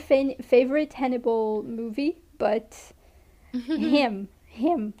not my favorite Hannibal movie, but him.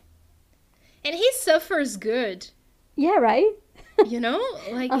 And he suffers good. Yeah, right? You know,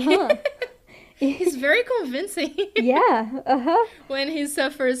 like Uh-huh. he's very convincing. Yeah, uh-huh. When he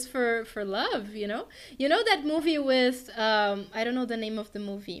suffers for love, you know that movie with I don't know the name of the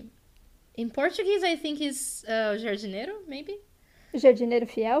movie in Portuguese. I think is Jardineiro, maybe. Jardineiro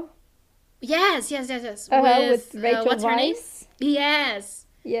Fiel. Yes. With Rachel what's her name? Weisz. Yes,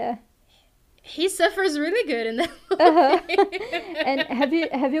 Yeah. he suffers really good in that Uh-huh. movie. And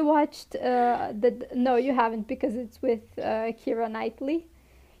have you watched no, you haven't, because it's with Keira Knightley.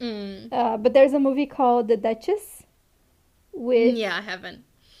 But there's a movie called The Duchess with Yeah, I haven't.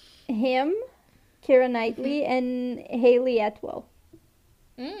 him, Keira Knightley, and Haley Atwell.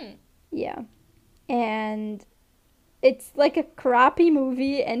 Mm. Yeah. And it's like a crappy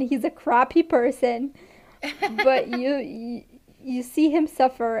movie and he's a crappy person, but you see him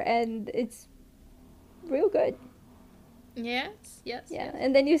suffer and it's real good. Yes. Yeah.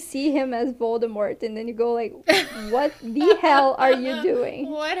 And then you see him as Voldemort and then you go like, what the hell are you doing?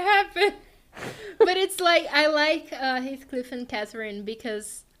 What happened? But it's like I like Heathcliff and Catherine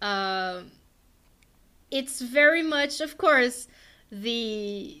because it's very much, of course,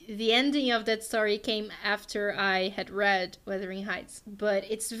 the ending of that story came after I had read Wuthering Heights, but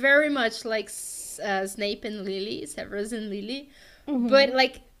it's very much like Snape and Lily, Severus and Lily, but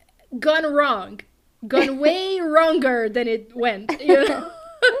like gone wrong, gone way wronger than it went, you know.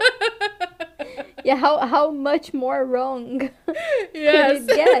 Yeah, how much more wrong Yes. could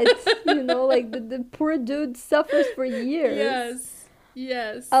it get? You know, like the poor dude suffers for years.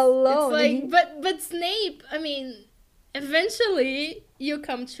 Yes. Alone. It's like, but Snape, I mean, eventually you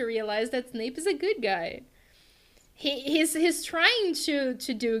come to realize that Snape is a good guy. He's trying to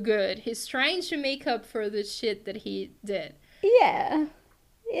do good. He's trying to make up for the shit that he did. Yeah.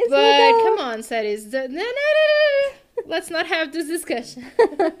 Is But it come on, Saris. No. Let's not have this discussion.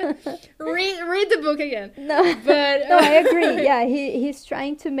 read the book again. No, But no, I agree. Yeah, he's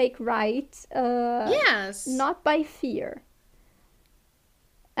trying to make right. Yes. Not by fear.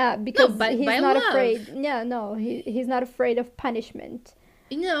 Because by he's not love. afraid. Yeah, no, he's not afraid of punishment.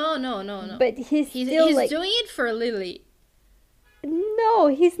 No. But he's still he's like, doing it for Lily. no,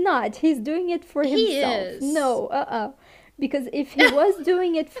 he's not. He's doing it for He himself. is. No, because if he was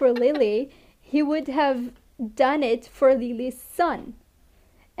doing it for Lily, he would have done it for Lily's son.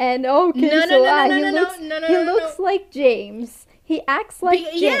 And okay, he looks like James. He acts like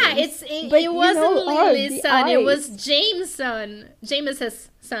James. Yeah, but, it wasn't Lily's the son. It was eyes. James' son. James's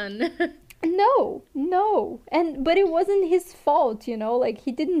son. No, but it wasn't his fault, like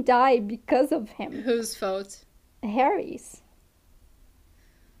he didn't die because of him. Whose fault? Harry's.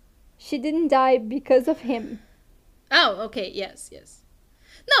 She didn't die because of him. Oh, okay, yes.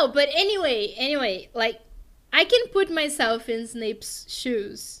 No, but anyway, like, I can put myself in Snape's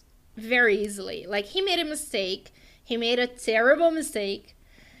shoes very easily. Like, he made a mistake. He made a terrible mistake.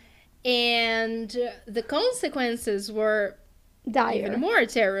 And the consequences were Dire. even more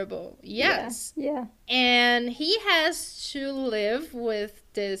terrible. Yes. Yeah. And he has to live with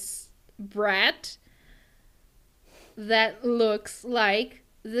this brat that looks like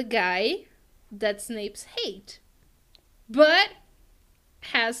the guy that Snape's hate, but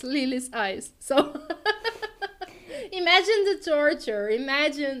has Lily's eyes. So imagine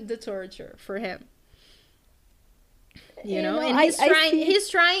the torture for him. You know, and he's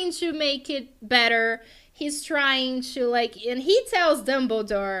trying to make it better. He's trying to, like, and he tells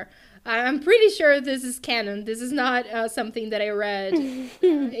Dumbledore, I'm pretty sure this is canon. This is not something that I read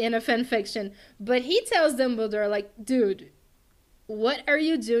in a fan fiction. But he tells Dumbledore, like, dude, what are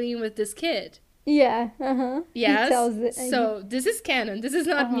you doing with this kid? Yeah, Yes. He tells it. So this is canon. This is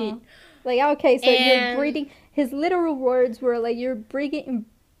not me. Like, okay, so And- you're breeding. His literal words were like, you're breeding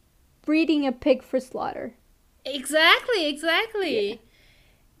a pig for slaughter. Exactly.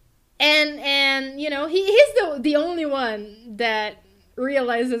 And you know, he's the only one that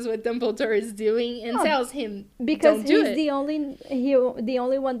realizes what Dumbledore is doing and tells him, Because don't do he's it. the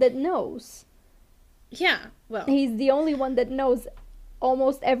only one that knows. Yeah, well, He's the only one that knows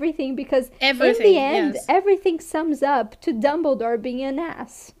almost everything, because in Everything, the end, yes. everything sums up to Dumbledore being an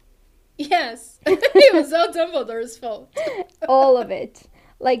ass. yes, it was all Dumbledore's fault. All of it.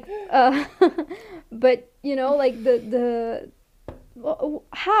 Like, but, you know, like,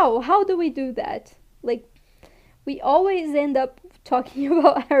 how do we do that? Like, we always end up talking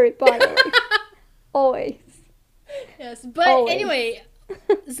about Harry Potter. Always. Yes, but Always. anyway,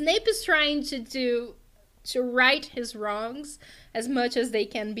 Snape is trying to right his wrongs as much as they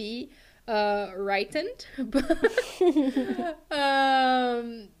can be rightened.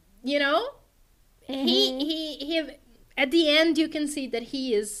 You know, he at the end you can see that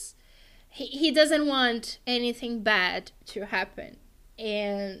he doesn't want anything bad to happen,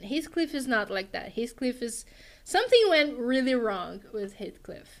 and Heathcliff is not like that. Heathcliff is, something went really wrong with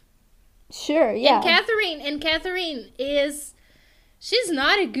Heathcliff. Sure, yeah. And Catherine is, she's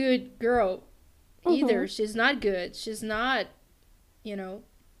not a good girl either. She's not good. She's not, you know.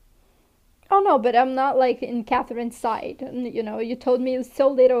 Oh no, but I'm not like in Catherine's side. You know, you told me so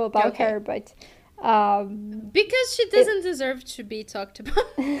little about Okay. her, but Because she doesn't deserve to be talked about.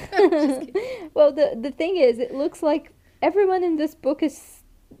 well, the thing is, it looks like everyone in this book is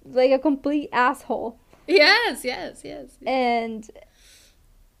like a complete asshole, Yes. and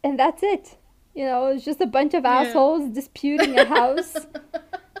that's it. You know, it's just a bunch of assholes disputing a house,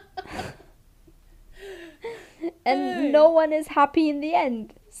 and no one is happy in the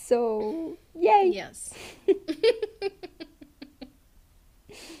end. So, yay! Yes.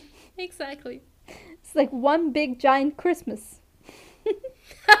 Exactly. It's like one big giant Christmas.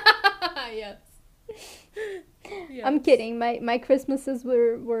 Yes. I'm kidding. My Christmases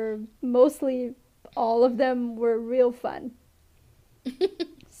were mostly, all of them were real fun.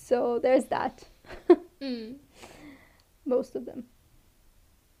 So there's that. Mm. Most of them.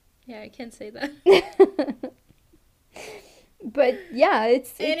 Yeah, I can't say that. But yeah,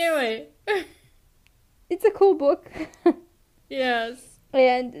 it's Anyway. it's a cool book. Yes.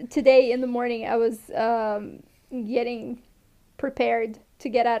 And today in the morning I was getting prepared to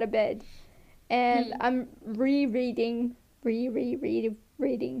get out of bed, and I'm rereading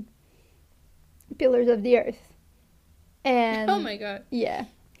Pillars of the Earth. And Oh my god. yeah.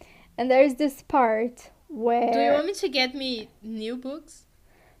 And there's this part where Do you want me to get me new books?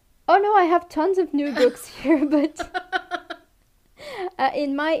 Oh no, I have tons of new books here, but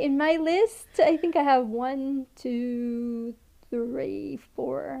in my list, I think I have 1, 2, 3,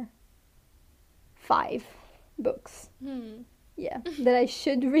 4, 5 books. Yeah, that I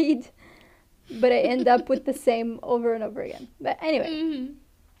should read, but I end up with the same over and over again. But anyway,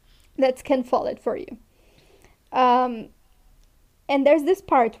 that's Can Follett for you. And there's this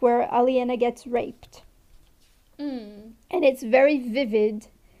part where Aliena gets raped. And it's very vivid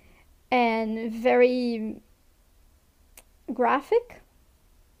and very graphic.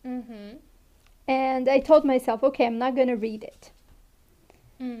 And I told myself, okay, I'm not going to read it.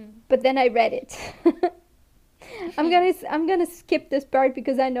 But then I read it. I'm gonna skip this part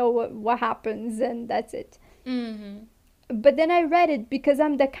because I know what happens, and that's it. But then I read it because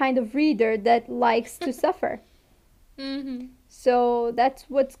I'm the kind of reader that likes to suffer. So that's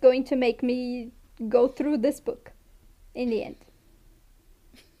what's going to make me go through this book in the end.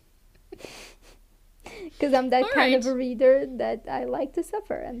 Because I'm that kind of a reader that I like to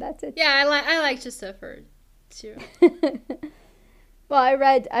suffer, and that's it. Yeah, I like to suffer too. Well, I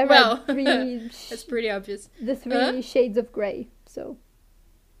read 3. That's pretty obvious. The 3 Shades of Grey. So.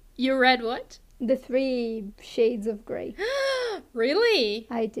 You read what? The 3 Shades of Grey. Really?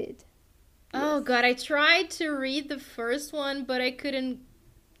 I did. Oh God, I tried to read the first one, but I couldn't.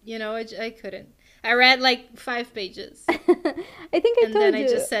 You know, I couldn't. I read like 5 pages. I think I told you. And then I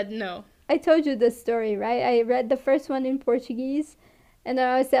just said no. I told you the story, right? I read the first one in Portuguese, and then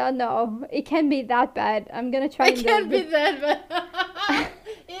I said, oh, no, it can't be that bad. I'm going to try. It can't be that bad.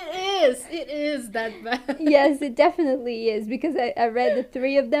 It is that bad. Yes, it definitely is, because I read the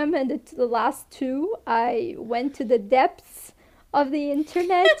 3 of them, and the last 2, I went to the depths of the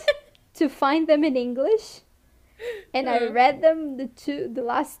internet to find them in English. And I read them, the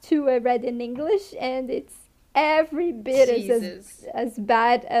last 2 I read in English, and it's every bit as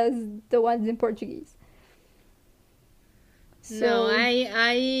bad as the ones in Portuguese. So, no,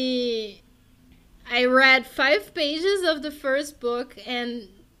 I read 5 pages of the first book, and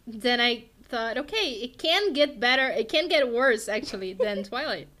then I thought, okay, it can get better. It can get worse, actually, than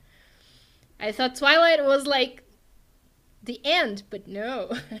Twilight. I thought Twilight was like the end, but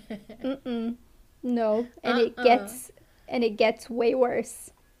no. No, and it gets way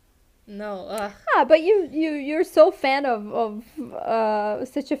worse. No. But you're so fan of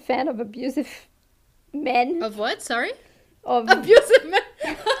such a fan of abusive men. Of what? Sorry? Of abusive men.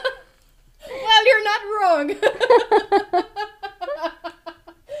 Well, you're not wrong.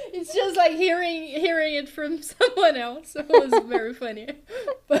 It's just like hearing it from someone else. It was very funny.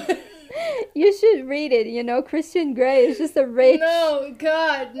 But you should read it. You know, Christian Grey is just a rich. No,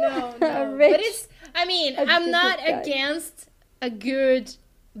 God, no. Rich, but it's. I mean, I'm not against a good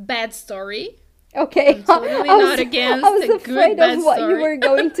bad story. Okay, I'm totally not against I was a afraid good bad of what story. you were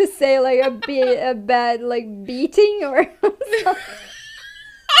going to say, like a bad like beating or.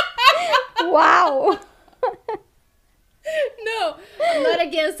 Wow. No, I'm not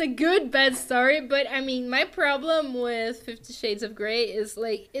against a good bad story, but I mean, my problem with 50 Shades of Grey is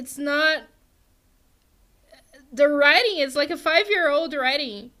like, it's not, the writing is like a 5-year-old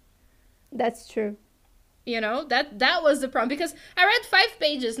writing. That's true. You know, that was the problem, because I read 5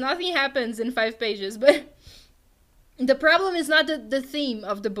 pages, nothing happens in 5 pages, but the problem is not the theme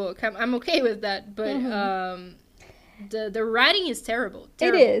of the book. I'm okay with that, but the writing is terrible.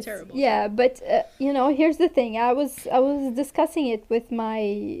 It is terrible. Yeah, but you know, here's the thing. I was discussing it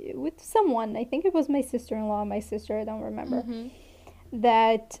with someone. I think it was my sister-in-law, I don't remember.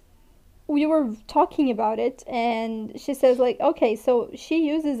 That we were talking about it, and she says like, okay, so she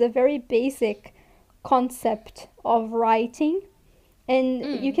uses a very basic concept of writing,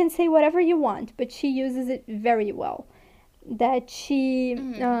 and you can say whatever you want, but she uses it very well. That she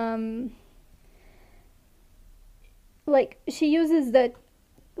like, she uses the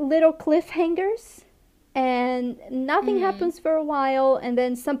little cliffhangers, and nothing happens for a while, and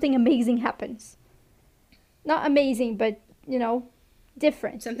then something amazing happens. Not amazing, but, you know,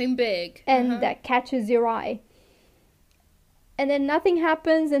 different. Something big. And that catches your eye. And then nothing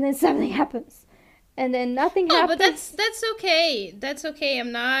happens, and then something happens. And then nothing happens. But that's okay. That's okay.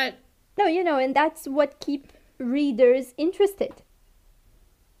 I'm not... No, you know, and that's what keeps readers interested.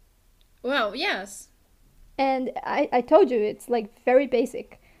 Well, yes. And I told you, it's like very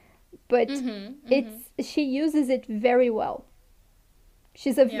basic, but she uses it very well.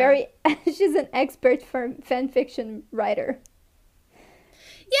 She's she's an expert fan fiction writer.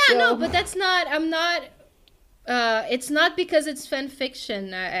 Yeah, no, but that's not, I'm not, it's not because it's fan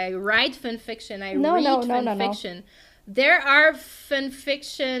fiction. I write fan fiction. I read fan fiction. There are fan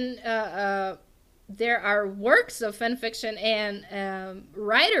fiction, there are works of fan fiction and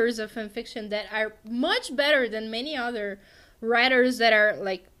writers of fan fiction that are much better than many other writers that are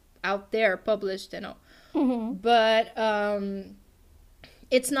like out there published, you know. But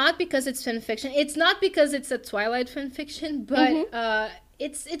it's not because it's fan fiction. It's not because it's a Twilight fan fiction, but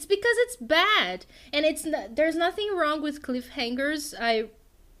it's because it's bad. And there's nothing wrong with cliffhangers. I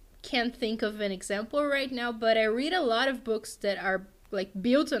can't think of an example right now, but I read a lot of books that are like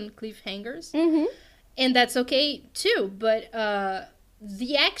built on cliffhangers, and that's okay too. But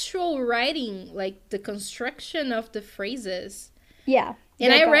the actual writing, like the construction of the phrases, Yeah.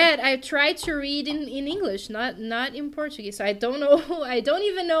 and they're bad. I tried to read in English, not in Portuguese. So I don't know, I don't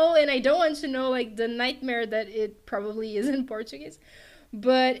even know, and I don't want to know like the nightmare that it probably is in Portuguese.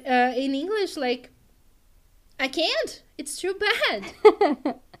 But in English, like, I can't. It's too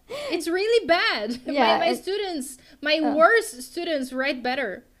bad. It's really bad. Yeah, My students, my worst students write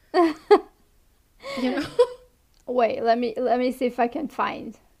better. You know? Wait, let me see if I can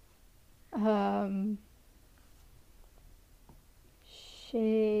find.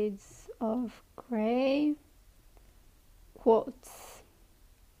 Shades of Grey quotes.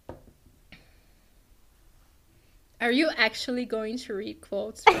 Are you actually going to read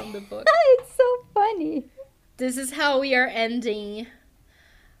quotes from the book? It's so funny. This is how we are ending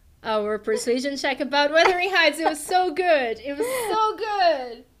our persuasion check about Wuthering Heights. It was so good. It was so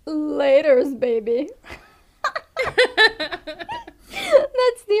good. Laters, baby. That's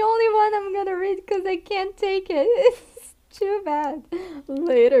the only one I'm gonna read because I can't take it. It's too bad.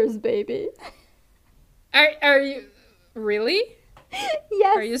 Laters, baby. Are you really?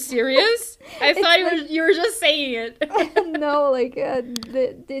 Yes. Are you serious? I thought you were just saying it. No, like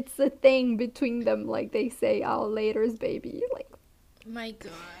it's a thing between them. Like they say, "Oh, laters, baby." Like My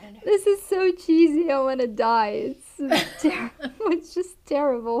God. this is so cheesy. I want to die. It's it's just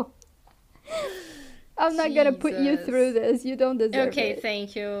terrible. I'm not gonna put you Jesus. through this. You don't deserve Okay, it.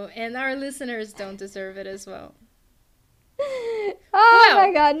 thank you. And our listeners don't deserve it as well. Oh Well.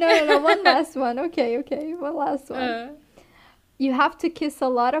 my god, no. One last one. Okay, one last one. Uh, You have to kiss a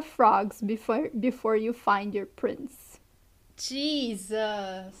lot of frogs before you find your prince.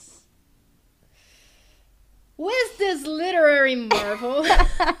 Jesus. With this literary marvel.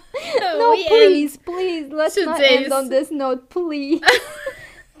 No, we please, let's not end today's- on this note, please.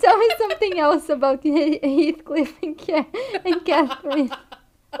 Tell me something else about Heathcliff and Catherine.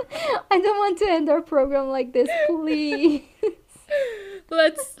 I don't want to end our program like this, please.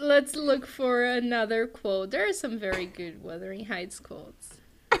 Let's look for another quote. There are some very good Wuthering Heights quotes.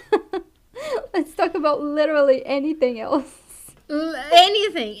 Let's talk about literally anything else.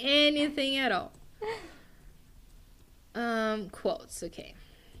 Anything at all. Quotes, okay.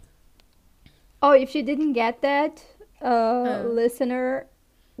 Oh, if you didn't get that, listener,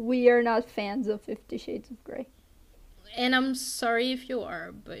 we are not fans of 50 Shades of Grey. And I'm sorry if you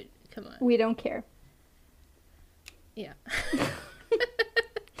are, but come on. We don't care. Yeah.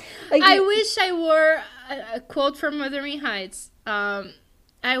 Like I wish I were a quote from Wuthering Heights.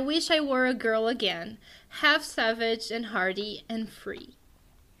 I wish I were a girl again, half savage and hardy and free.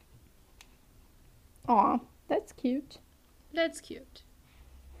 Aw, that's cute. That's cute.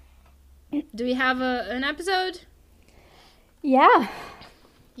 Do we have an episode? Yeah,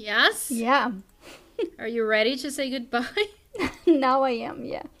 Yes? yeah. Are you ready to say goodbye? Now I am,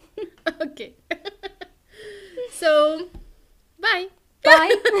 yeah. Okay. So, bye.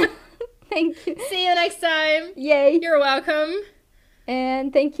 Bye. Thank you. See you next time. Yay. You're welcome.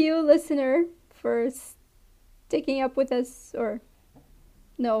 And thank you, listener, for sticking up with us. Or,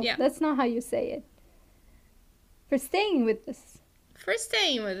 no, Yeah. that's not how you say it. For staying with us. For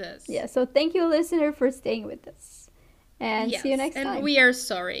staying with us. Yeah, so thank you, listener, for staying with us. And see you next and time. we are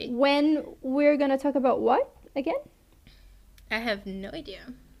sorry. When we're going to talk about what again? I have no idea.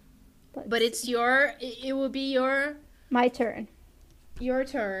 Let's But it's it will be my turn. your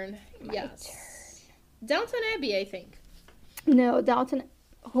turn. Yes. Downton Abbey, I think. No, Downton.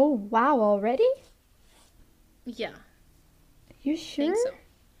 Oh, wow, already? Yeah, You I sure? think so.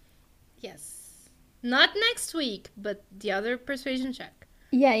 Yes. Not next week, but the other persuasion check.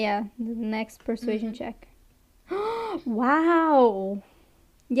 Yeah, the next persuasion check. Wow.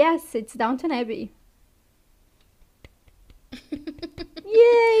 Yes, it's Downton Abbey.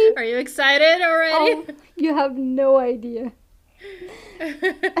 Yay! Are you excited already? Oh, you have no idea.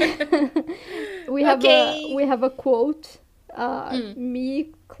 We have Okay. we have a quote.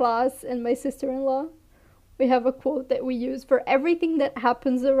 Me, Klaus, and my sister-in-law. We have a quote that we use for everything that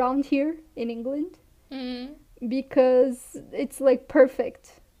happens around here in England Mhm. because it's like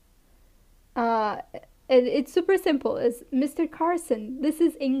perfect. And it's super simple. It's Mr. Carson, this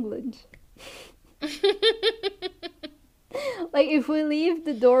is England. Like if we leave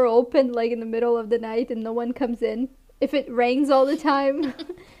the door open like in the middle of the night and no one comes in, if it rains all the time,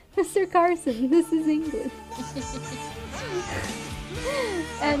 Mr. Carson, this is English.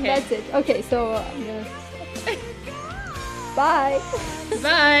 And Okay. that's it. Okay, so I'm gonna... Bye.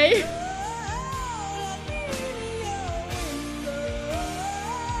 Bye.